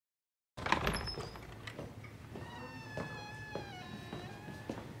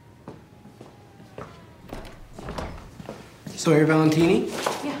Sawyer Valentini.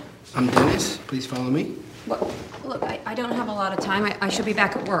 Yeah. I'm Dennis. Please follow me. Well, look, I don't have a lot of time. I should be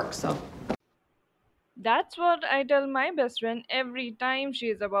back at work, so. That's what I tell my best friend every time she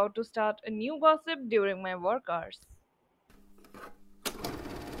is about to start a new gossip during my work hours.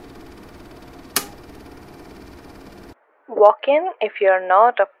 Walk in if you're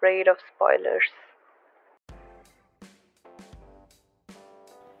not afraid of spoilers.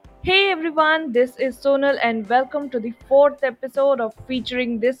 Hey everyone, this is Sonal and welcome to the fourth episode of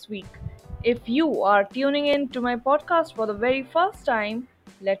Featuring This Week. If you are tuning in to my podcast for the very first time,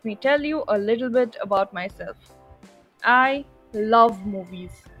 let me tell you a little bit about myself. I love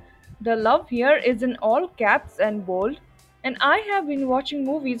movies. The love here is in all caps and bold, and I have been watching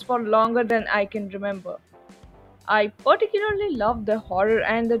movies for longer than I can remember. I particularly love the horror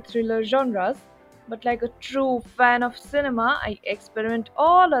and the thriller genres, but like a true fan of cinema, I experiment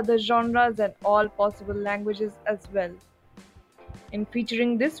all other genres and all possible languages as well. In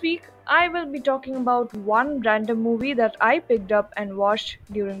featuring this week, I will be talking about one random movie that I picked up and watched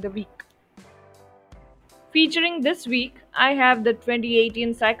during the week. Featuring this week, I have the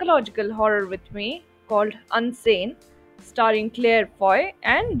 2018 psychological horror with me called Unsane, starring Claire Foy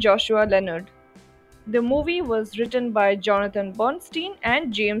and Joshua Leonard. The movie was written by Jonathan Bernstein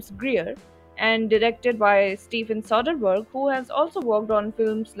and James Greer and directed by Steven Soderbergh, who has also worked on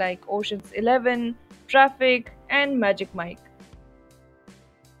films like Ocean's 11, Traffic, and Magic Mike.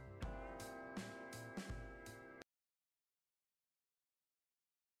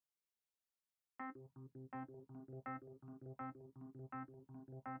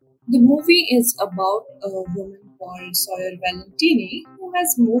 The movie is about a woman called Sawyer Valentini who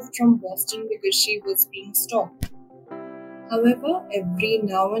has moved from Boston because she was being stalked. However, every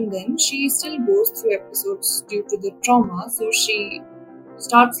now and then she still goes through episodes due to the trauma, so she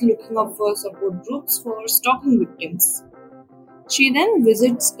starts looking up for support groups for stalking victims. She then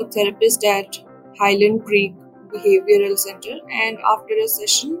visits a therapist at Highland Creek Behavioral Center, and after a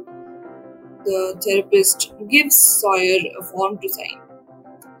session, the therapist gives Sawyer a form to sign.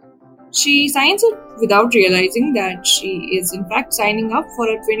 She signs it without realizing that she is in fact signing up for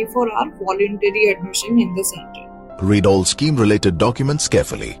a 24-hour voluntary admission in the center. Read all scheme-related documents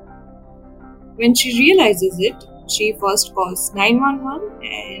carefully. When she realizes it, she first calls 911,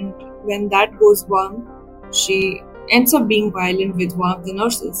 and when that goes wrong, she ends up being violent with one of the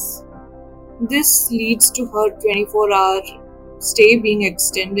nurses. This leads to her 24-hour stay being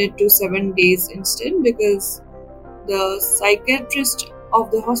extended to 7 days instead because the psychiatrist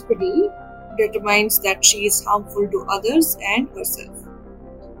of the hospital determines that she is harmful to others and herself.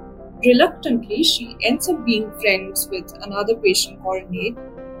 Reluctantly, she ends up being friends with another patient called Nate,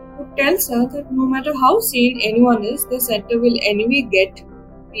 who tells her that no matter how sane anyone is, the center will anyway get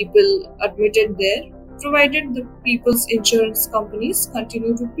people admitted there, provided the people's insurance companies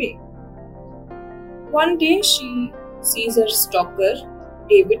continue to pay. One day, she sees her stalker,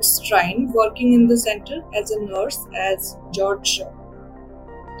 David Strine, working in the center as a nurse as George Shaw.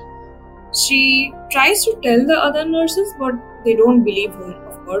 She tries to tell the other nurses, but they don't believe her,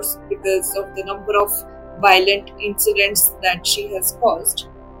 of course, because of the number of violent incidents that she has caused,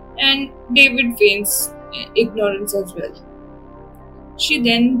 and David feigns ignorance as well. She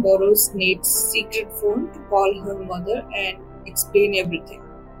then borrows Nate's secret phone to call her mother and explain everything.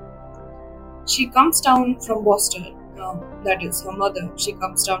 She comes down from Boston, that is her mother. She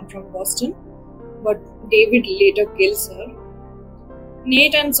comes down from Boston, but David later kills her.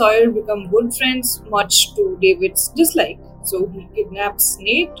 Nate and Sawyer become good friends, much to David's dislike, so he kidnaps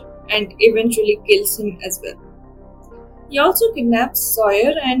Nate and eventually kills him as well. He also kidnaps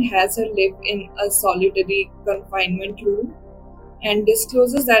Sawyer and has her live in a solitary confinement room and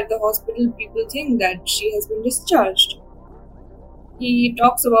discloses that the hospital people think that she has been discharged. He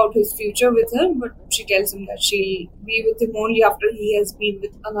talks about his future with her, but she tells him that she'll be with him only after he has been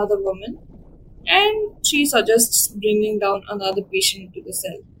with another woman, and she suggests bringing down another patient to the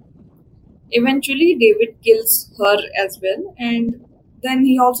cell. Eventually, David kills her as well, and then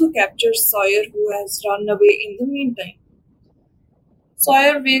he also captures Sawyer, who has run away in the meantime.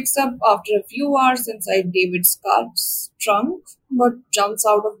 Sawyer wakes up after a few hours inside David's car's trunk, but jumps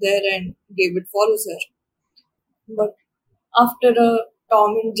out of there and David follows her. But after a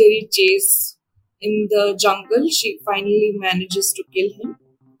Tom and Jerry chase in the jungle, she finally manages to kill him.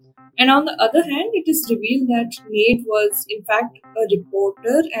 And on the other hand, it is revealed that Nate was in fact a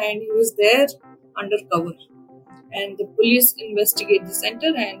reporter and he was there undercover. And the police investigate the center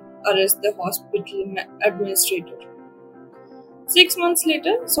and arrest the hospital administrator. 6 months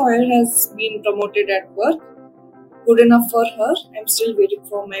later, Sawyer has been promoted at work. Good enough for her. I'm still waiting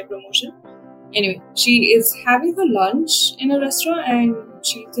for my promotion. Anyway, she is having her lunch in a restaurant and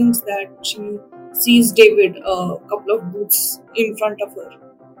she thinks that she sees David a couple of booths in front of her.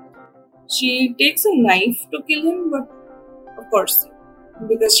 She takes a knife to kill him, but of course,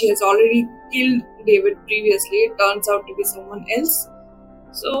 because she has already killed David previously, it turns out to be someone else.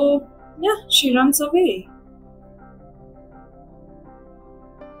 So, yeah, she runs away.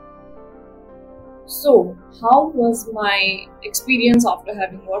 So, how was my experience after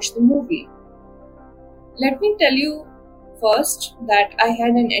having watched the movie? Let me tell you first that I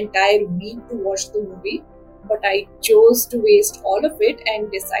had an entire week to watch the movie, but I chose to waste all of it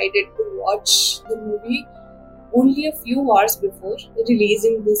and decided to watch the movie only a few hours before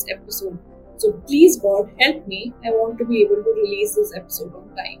releasing this episode. So please God help me, I want to be able to release this episode on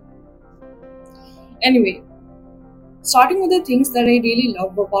time. Anyway, starting with the things that I really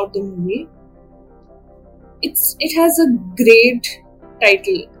love about the movie, it has a great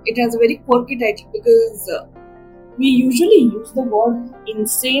title. It has a very quirky title because we usually use the word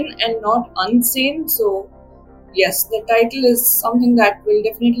insane and not unsane. So yes, the title is something that will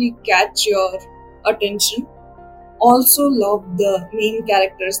definitely catch your attention. Also love the main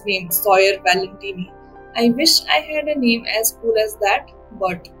character's name, Sawyer Valentini. I wish I had a name as cool as that,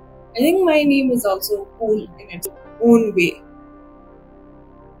 but I think my name is also cool in its own way.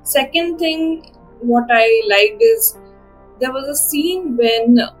 Second thing, what I liked is there was a scene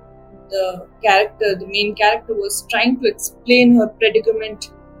when the main character was trying to explain her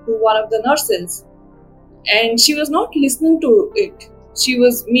predicament to one of the nurses, and she was not listening to it. She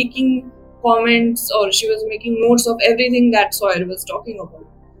was making comments or she was making notes of everything that Sawyer was talking about.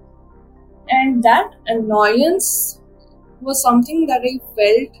 And that annoyance was something that I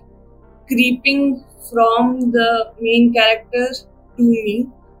felt creeping from the main character to me.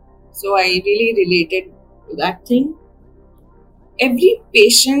 So I really related to that thing. Every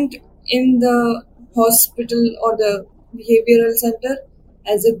patient in the hospital or the behavioral center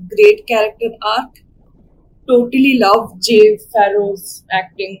has a great character arc. Totally love Jay Farrow's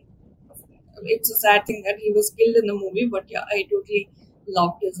acting. It's a sad thing that he was killed in the movie, but yeah, I totally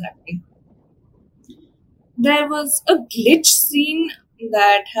loved his acting. There was a glitch scene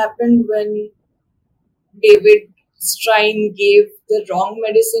that happened when David Strine gave the wrong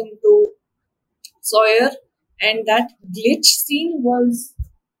medicine to Sawyer, and that glitch scene was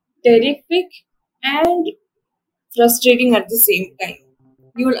terrific and frustrating at the same time.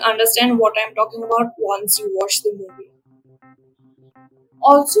 You will understand what I'm talking about once you watch the movie.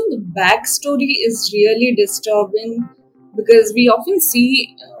 Also, the backstory is really disturbing because we often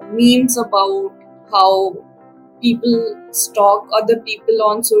see memes about how people stalk other people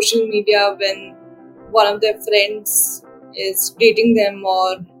on social media when one of their friends is dating them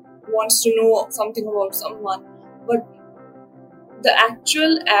or wants to know something about someone. But the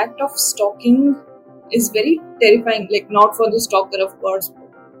actual act of stalking is very terrifying, like not for the stalker, of course.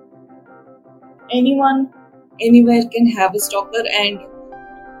 Anyone, anywhere can have a stalker, and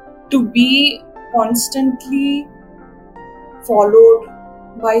to be constantly followed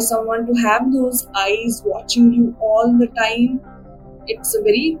by someone, to have those eyes watching you all the time, it's a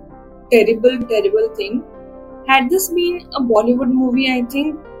very terrible thing. Had this been a Bollywood movie, I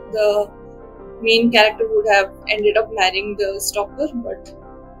think the main character would have ended up marrying the stalker, but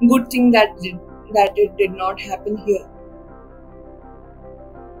good thing that it did not happen here.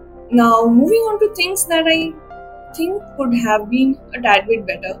 Now, moving on to things that I think could have been a tad bit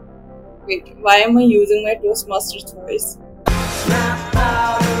better. Wait, why am I using my Toastmasters voice?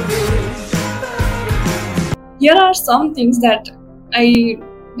 Here are some things that I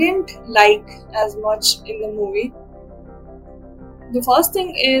didn't like as much in the movie. The first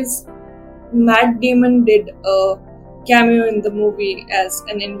thing is Matt Damon did a cameo in the movie as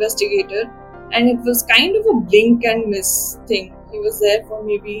an investigator, and it was kind of a blink and miss thing. He was there for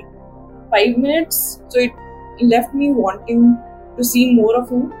maybe 5 minutes, so it left me wanting to see more of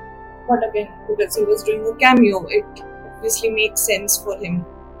him. But again, because he was doing a cameo, it obviously makes sense for him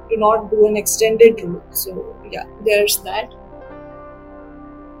to not do an extended role. So yeah, there's that.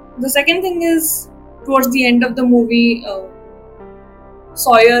 The second thing is, towards the end of the movie,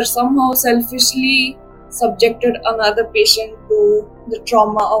 Sawyer somehow selfishly subjected another patient to the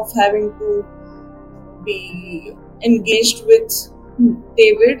trauma of having to be engaged with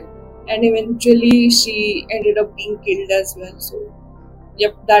David, and eventually she ended up being killed as well. So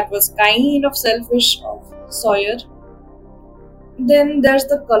yep, that was kind of selfish of Sawyer. Then there's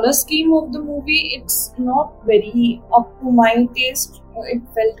the color scheme of the movie. It's not very up to my taste. It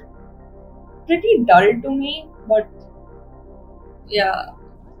felt pretty dull to me, but yeah.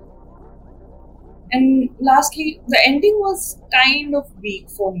 And lastly, the ending was kind of weak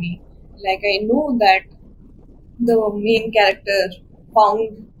for me. Like, I know that the main character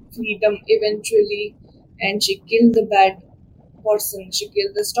found freedom eventually and she killed the bad person, she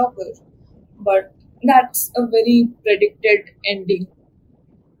killed the stalker. But that's a very predicted ending.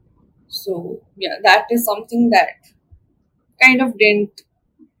 So, yeah, that is something that kind of didn't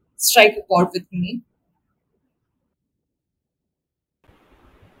strike a chord with me.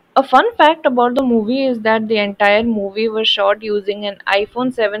 A fun fact about the movie is that the entire movie was shot using an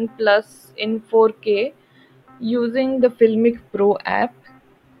iPhone 7 Plus in 4K using the Filmic Pro app,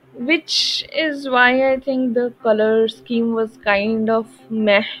 which is why I think the color scheme was kind of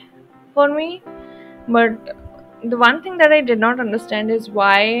meh for me. But the one thing that I did not understand is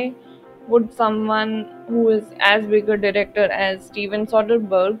why would someone who is as big a director as Steven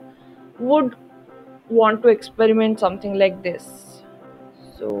Soderbergh would want to experiment something like this?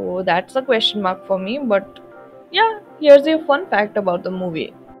 So that's a question mark for me. But yeah, here's a fun fact about the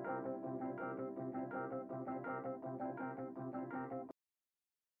movie.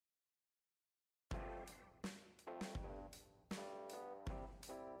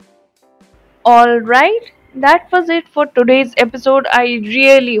 Alright, that was it for today's episode. I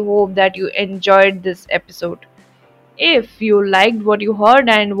really hope that you enjoyed this episode. If you liked what you heard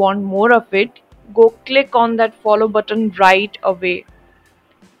and want more of it, go click on that follow button right away.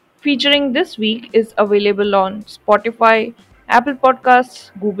 Featuring this week is available on Spotify, Apple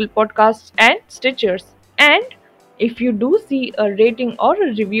Podcasts, Google Podcasts, and Stitchers. And if you do see a rating or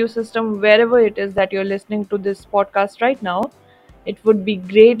a review system wherever it is that you're listening to this podcast right now, it would be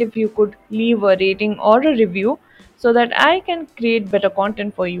great if you could leave a rating or a review so that I can create better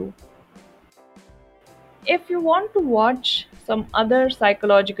content for you. If you want to watch some other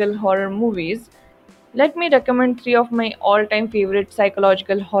psychological horror movies, let me recommend three of my all time favorite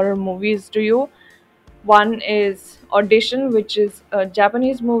psychological horror movies to you. One is Audition, which is a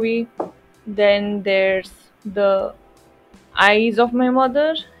Japanese movie. Then there's The Eyes of My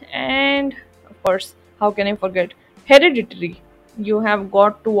Mother. And of course, how can I forget? Hereditary. You have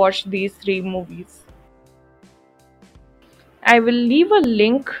got to watch these three movies. I will leave a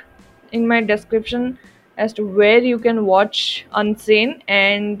link in my description as to where you can watch Unsane.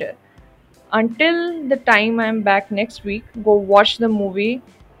 And until the time I'm back next week, go watch the movie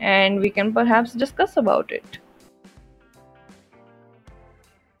and we can perhaps discuss about it.